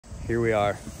Here we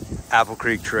are, Apple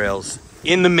Creek Trails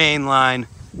in the main line.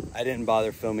 I didn't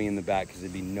bother filming in the back because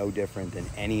it'd be no different than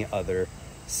any other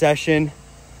session.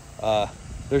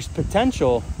 There's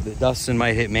potential that Dustin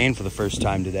might hit main for the first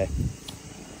time today.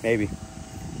 Maybe.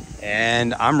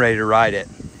 And I'm ready to ride it.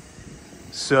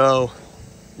 So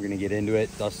we're gonna get into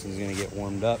it. Dustin's gonna get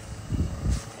warmed up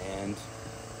and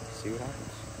see what happens.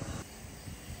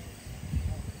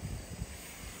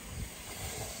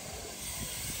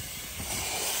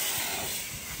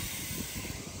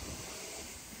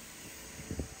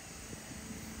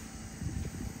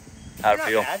 How'd it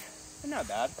feel? Not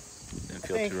bad. Didn't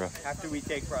feel too rough. After we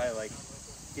take probably like,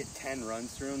 get 10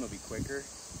 runs through them, they'll be quicker.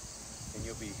 And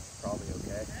you'll be probably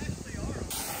okay.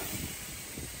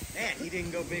 Man, he didn't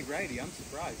go big righty. I'm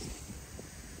surprised.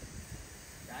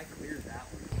 Guy cleared that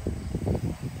one.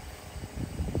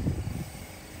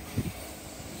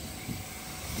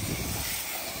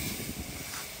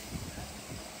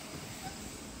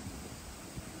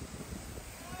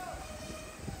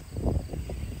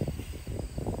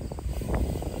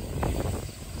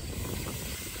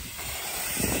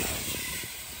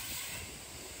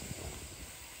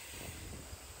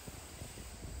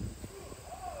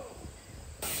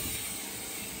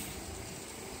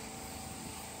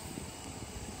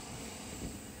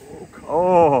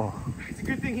 Oh. It's a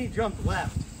good thing he jumped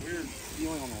left. Weird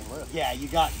feeling on the lip. Yeah, you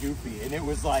got goofy, and it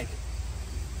was like,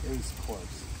 it was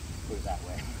close. Put it that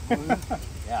way.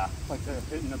 Yeah. Like to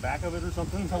hit in the back of it or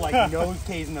something? To like nose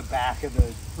case in the back of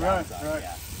the downside. Right.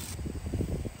 Yeah.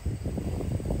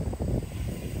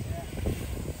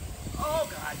 Oh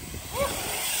God.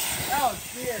 That was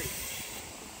scary.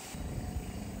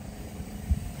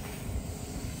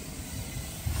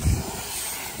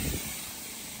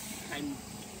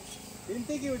 Didn't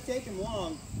think it would take him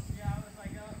long. Yeah, I was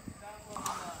like,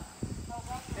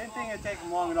 didn't think it'd take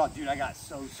him long at all. Dude, I got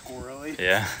so squirrely.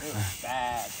 Yeah. It was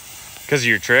bad. Because of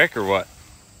your trick or what?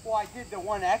 Well, I did the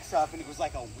 1X up and it was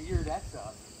like a weird X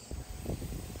up.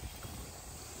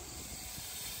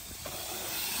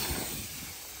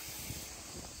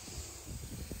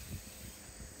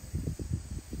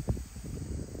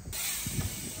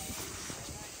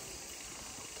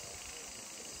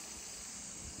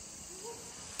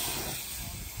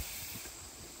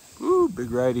 Big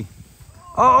righty.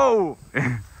 Oh!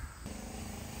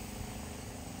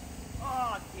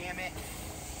 Oh, damn it.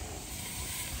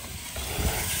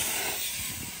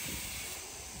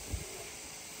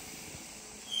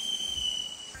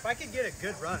 If I could get a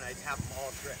good run, I'd have them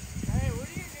all trick. Hey, what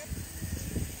are you doing?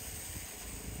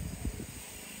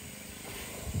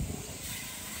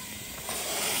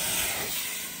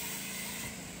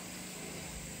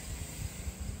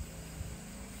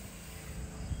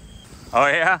 Oh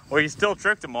yeah? Well, you still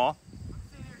tricked them all. I'm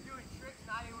sitting there doing tricks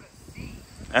not able to see.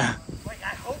 Like,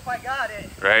 I hope I got it.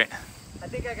 Right. I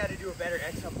think I got to do a better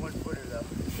X up 1-footer though.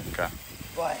 Okay.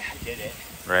 But I did it.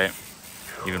 Right.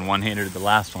 Even one-handed the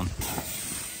last one.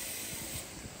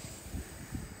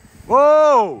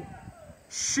 Whoa!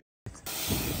 Shit.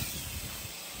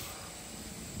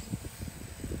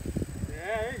 Yeah,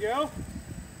 there you go.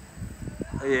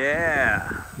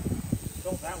 Yeah.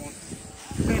 Built that one.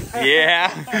 Yeah,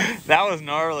 that was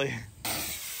gnarly.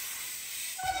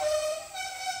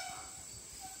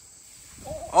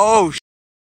 Oh,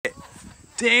 shit.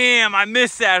 Damn, I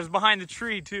missed that. It was behind the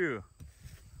tree, too.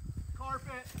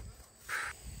 Carpet.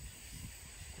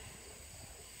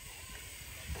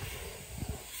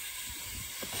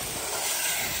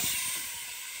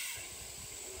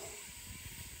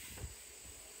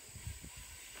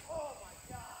 Oh, my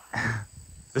God.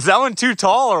 Is that one too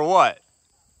tall or what?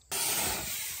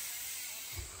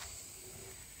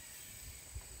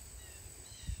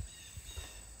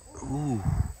 Ooh.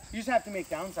 You just have to make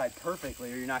downside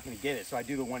perfectly or you're not going to get it. So I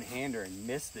do the one-hander and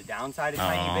miss the downside a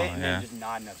tiny bit and then just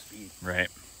not enough speed. Right.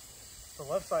 The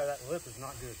left side of that lip is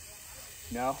not good.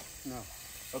 No? No.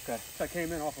 Okay. I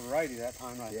came in off of righty that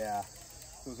time. Yeah.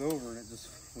 It was over and it just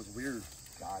was weird.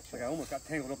 Gotcha. Like I almost got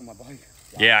tangled up in my bike.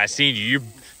 Gotcha. Yeah, I seen you.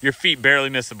 Your feet barely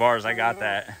missed the bars. I got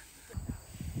that.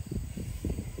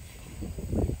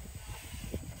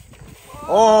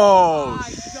 Oh my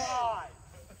God.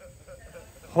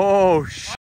 Oh,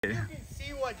 shit. You can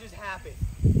see what just happened.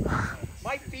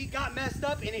 My feet got messed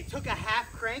up and it took a half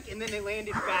crank and then they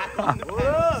landed back on the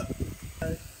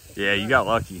pedals. Yeah, you got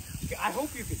lucky. I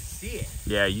hope you can see it.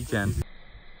 Yeah, you can.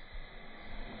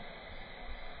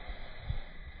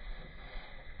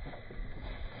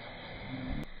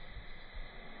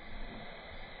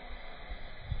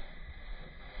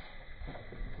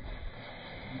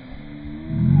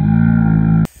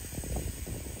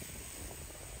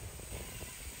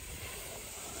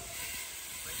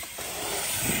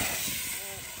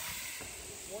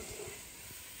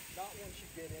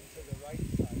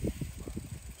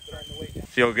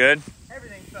 Feel good?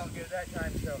 Everything felt good that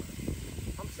time, so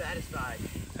I'm satisfied.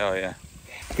 Hell yeah.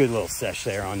 Good little sesh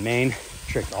there on Main.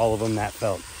 Tricked all of them. That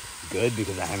felt good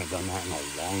because I haven't done that in a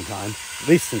long time, at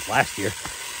least since last year.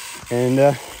 And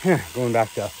yeah, going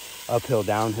back to uphill,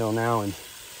 downhill now, and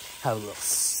have a little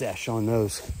sesh on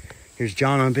those. Here's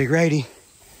John on Big Righty.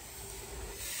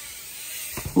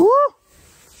 Woo!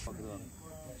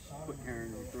 Quit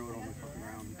carrying and throw it on the fucking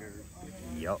ground and carry it.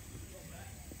 Yup.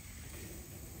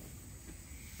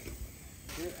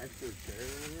 Extra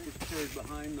chair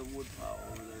behind the wood pile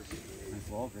over there. Nice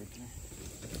log right there.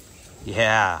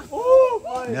 Yeah. Oh,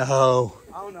 buddy. No.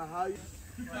 I don't know how you.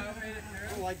 I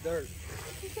don't like dirt.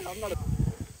 I'm not a.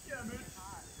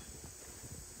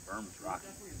 Berm's rocking.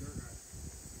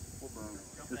 What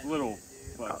berm? This little.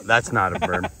 Oh, that's not a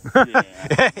berm.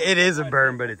 Yeah. It is a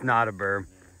berm, but it's not a berm.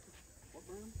 What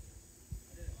berm?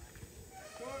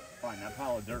 Fine, that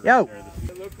pile of dirt Yo. right there. Does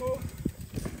it look cool?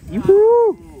 You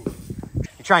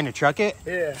trying to truck it?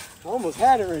 Yeah. I almost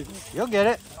had it right there. You'll get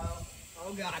it.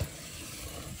 Oh, God.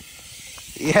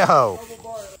 Yo.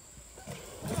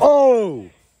 Oh.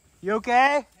 You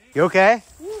okay? You okay?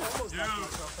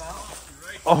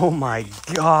 Oh my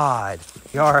God.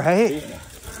 You all right? Yeah.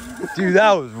 Dude,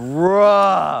 that was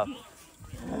rough.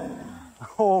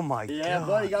 Oh my God. Yeah,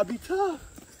 buddy, you gotta be tough.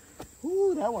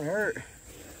 Ooh, that one hurt.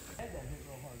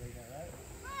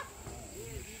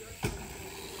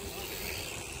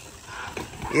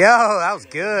 Yo, that was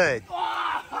good.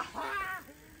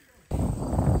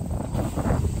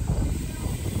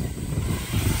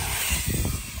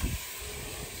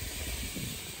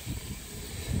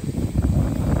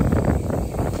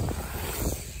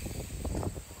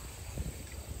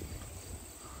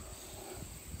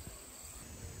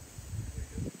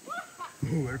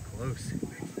 Ooh, we're close.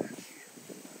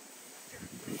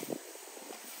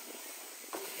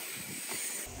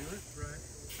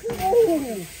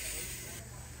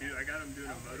 Dude, I got him doing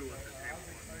a moto at the table.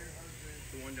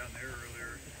 The one down there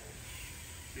earlier.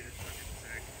 Dude, it's fucking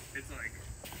sick. It's like.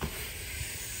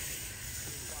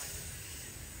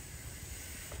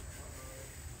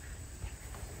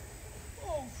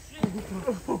 Oh shit!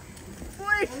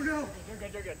 Wait! Oh no! You're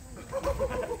good, you're good.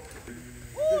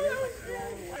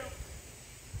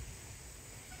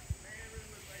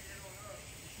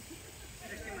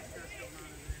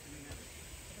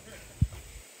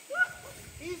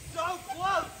 He's so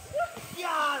close!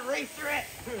 God, racer it!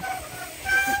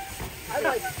 I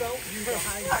like felt you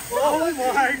behind. Oh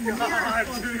my God,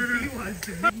 dude! He was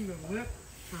making the lip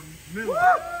from middle.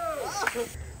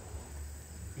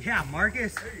 Yeah,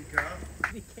 Marcus. There you go.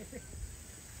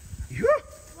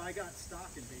 Well, I got stock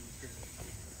in baby carrots.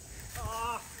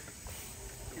 Ah!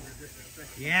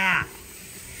 Yeah.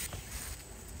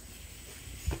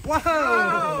 Whoa!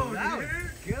 Whoa, That was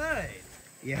dude. good.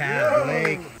 Yeah,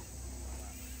 Blake.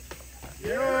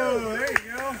 Yo, there you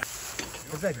go.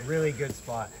 That's a really good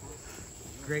spot.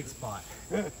 Great spot.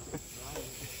 Yo!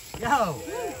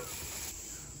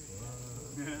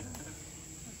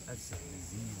 That's some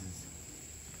diseases.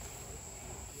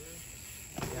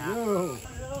 Yeah. Yo.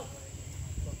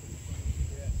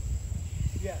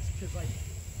 Yes, because like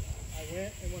I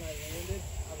went and when I landed,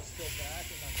 I was still back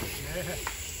and like.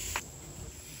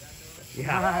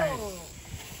 Yeah.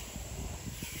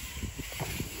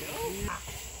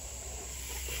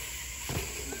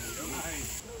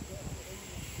 Nice.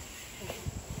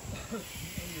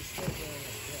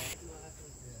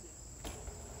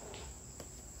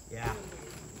 Yeah.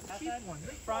 That one.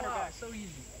 Front or back, so easy.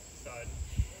 Side.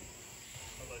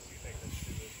 Unless you think that's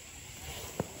stupid.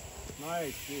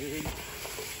 Nice, dude.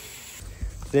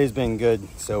 Today's been good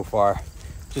so far.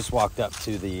 Just walked up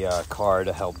to the car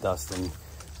to help Dustin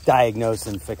diagnose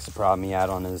and fix a problem he had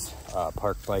on his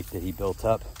park bike that he built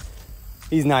up.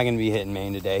 He's not going to be hitting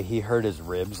Maine today. He hurt his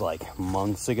ribs like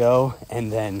months ago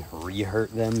and then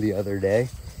re-hurt them the other day.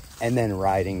 And then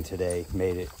riding today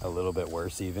made it a little bit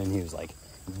worse even. He was like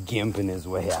gimping his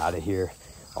way out of here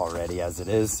already as it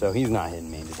is. So he's not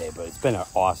hitting Maine today, but it's been an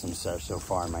awesome sesh so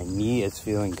far. My knee is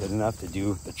feeling good enough to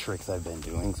do the tricks I've been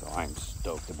doing, so I'm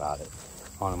stoked about it.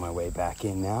 On my way back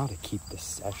in now to keep the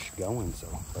sesh going, so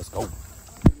let's go.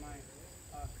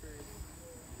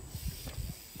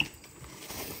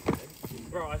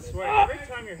 Bro, I swear, every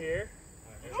time you're here,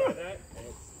 you try that, and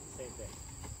it's the same thing.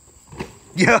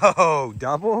 Yo,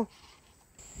 double?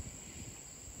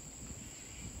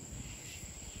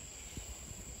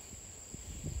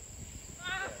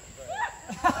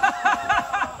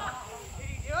 Did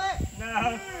he do it?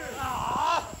 No.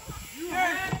 You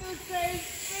had the same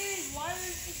speed. Why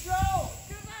didn't you go?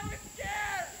 Because I was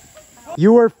scared.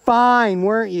 You were fine,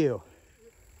 weren't you?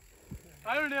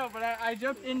 I don't know, but I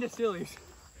jumped into sillies.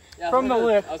 from the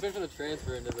lift. I was waiting for the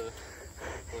transfer into the...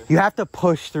 You have to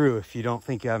push through if you don't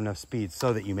think you have enough speed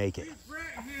so that you make it.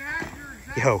 He had your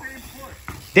exact Yo. same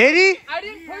push. Did he? I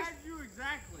didn't He push. had you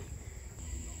exactly.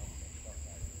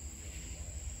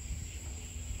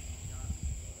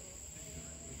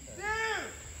 Dude!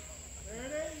 There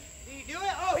it is. Did he do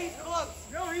it? Oh, he's close.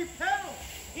 No, he pedaled.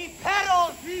 He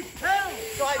pedaled. He pedaled.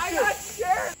 So I got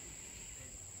scared.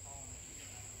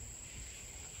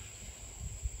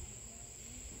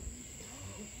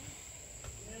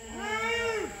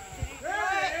 There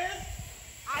it is.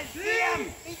 I see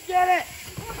him. He did it.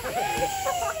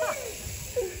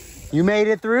 You made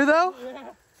it through though? Yeah.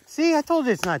 See, I told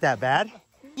you it's not that bad.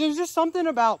 There's just something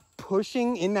about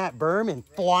pushing in that berm and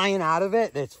flying out of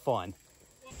it that's fun.